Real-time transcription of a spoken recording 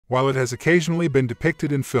While it has occasionally been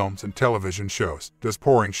depicted in films and television shows, does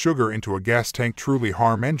pouring sugar into a gas tank truly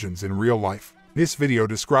harm engines in real life? This video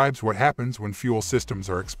describes what happens when fuel systems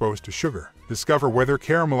are exposed to sugar. Discover whether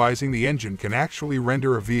caramelizing the engine can actually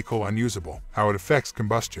render a vehicle unusable, how it affects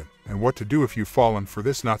combustion, and what to do if you've fallen for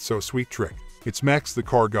this not-so-sweet trick. It's Max the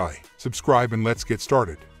Car Guy. Subscribe and let's get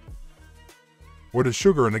started. What does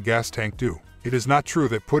sugar in a gas tank do? It is not true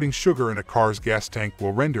that putting sugar in a car's gas tank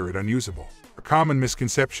will render it unusable. A common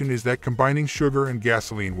misconception is that combining sugar and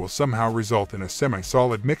gasoline will somehow result in a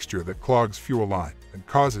semi-solid mixture that clogs fuel line and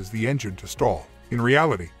causes the engine to stall. In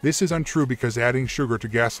reality, this is untrue because adding sugar to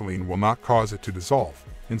gasoline will not cause it to dissolve.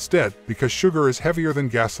 Instead, because sugar is heavier than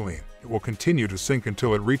gasoline, it will continue to sink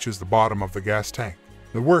until it reaches the bottom of the gas tank.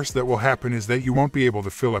 The worst that will happen is that you won't be able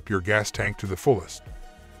to fill up your gas tank to the fullest.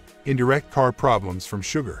 Indirect car problems from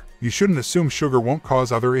sugar. You shouldn't assume sugar won't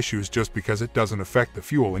cause other issues just because it doesn't affect the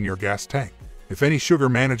fuel in your gas tank. If any sugar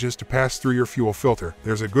manages to pass through your fuel filter,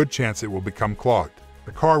 there's a good chance it will become clogged.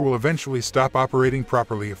 The car will eventually stop operating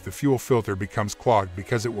properly if the fuel filter becomes clogged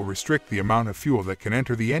because it will restrict the amount of fuel that can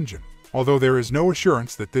enter the engine. Although there is no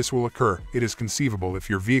assurance that this will occur, it is conceivable if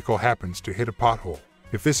your vehicle happens to hit a pothole.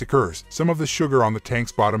 If this occurs, some of the sugar on the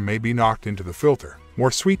tank's bottom may be knocked into the filter.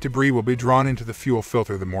 More sweet debris will be drawn into the fuel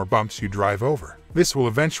filter the more bumps you drive over. This will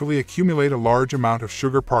eventually accumulate a large amount of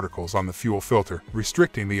sugar particles on the fuel filter,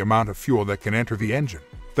 restricting the amount of fuel that can enter the engine.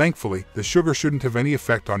 Thankfully, the sugar shouldn't have any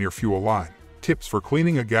effect on your fuel line. Tips for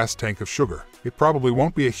cleaning a gas tank of sugar. It probably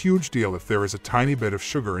won't be a huge deal if there is a tiny bit of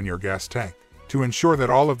sugar in your gas tank. To ensure that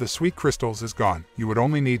all of the sweet crystals is gone, you would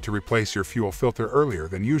only need to replace your fuel filter earlier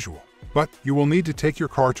than usual. But you will need to take your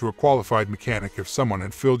car to a qualified mechanic if someone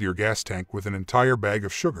had filled your gas tank with an entire bag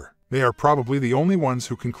of sugar. They are probably the only ones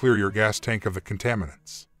who can clear your gas tank of the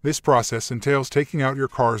contaminants. This process entails taking out your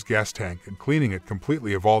car's gas tank and cleaning it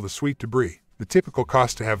completely of all the sweet debris. The typical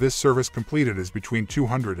cost to have this service completed is between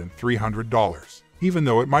 $200 and $300. Even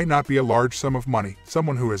though it might not be a large sum of money,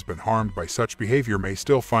 someone who has been harmed by such behavior may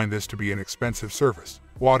still find this to be an expensive service.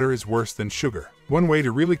 Water is worse than sugar. One way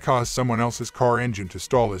to really cause someone else's car engine to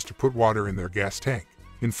stall is to put water in their gas tank.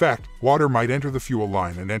 In fact, water might enter the fuel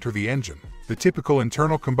line and enter the engine. The typical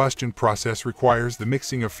internal combustion process requires the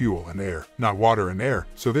mixing of fuel and air, not water and air,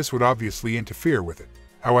 so this would obviously interfere with it.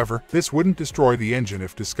 However, this wouldn't destroy the engine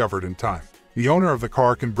if discovered in time. The owner of the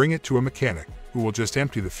car can bring it to a mechanic, who will just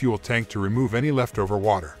empty the fuel tank to remove any leftover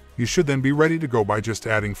water. You should then be ready to go by just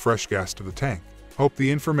adding fresh gas to the tank. Hope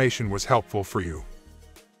the information was helpful for you.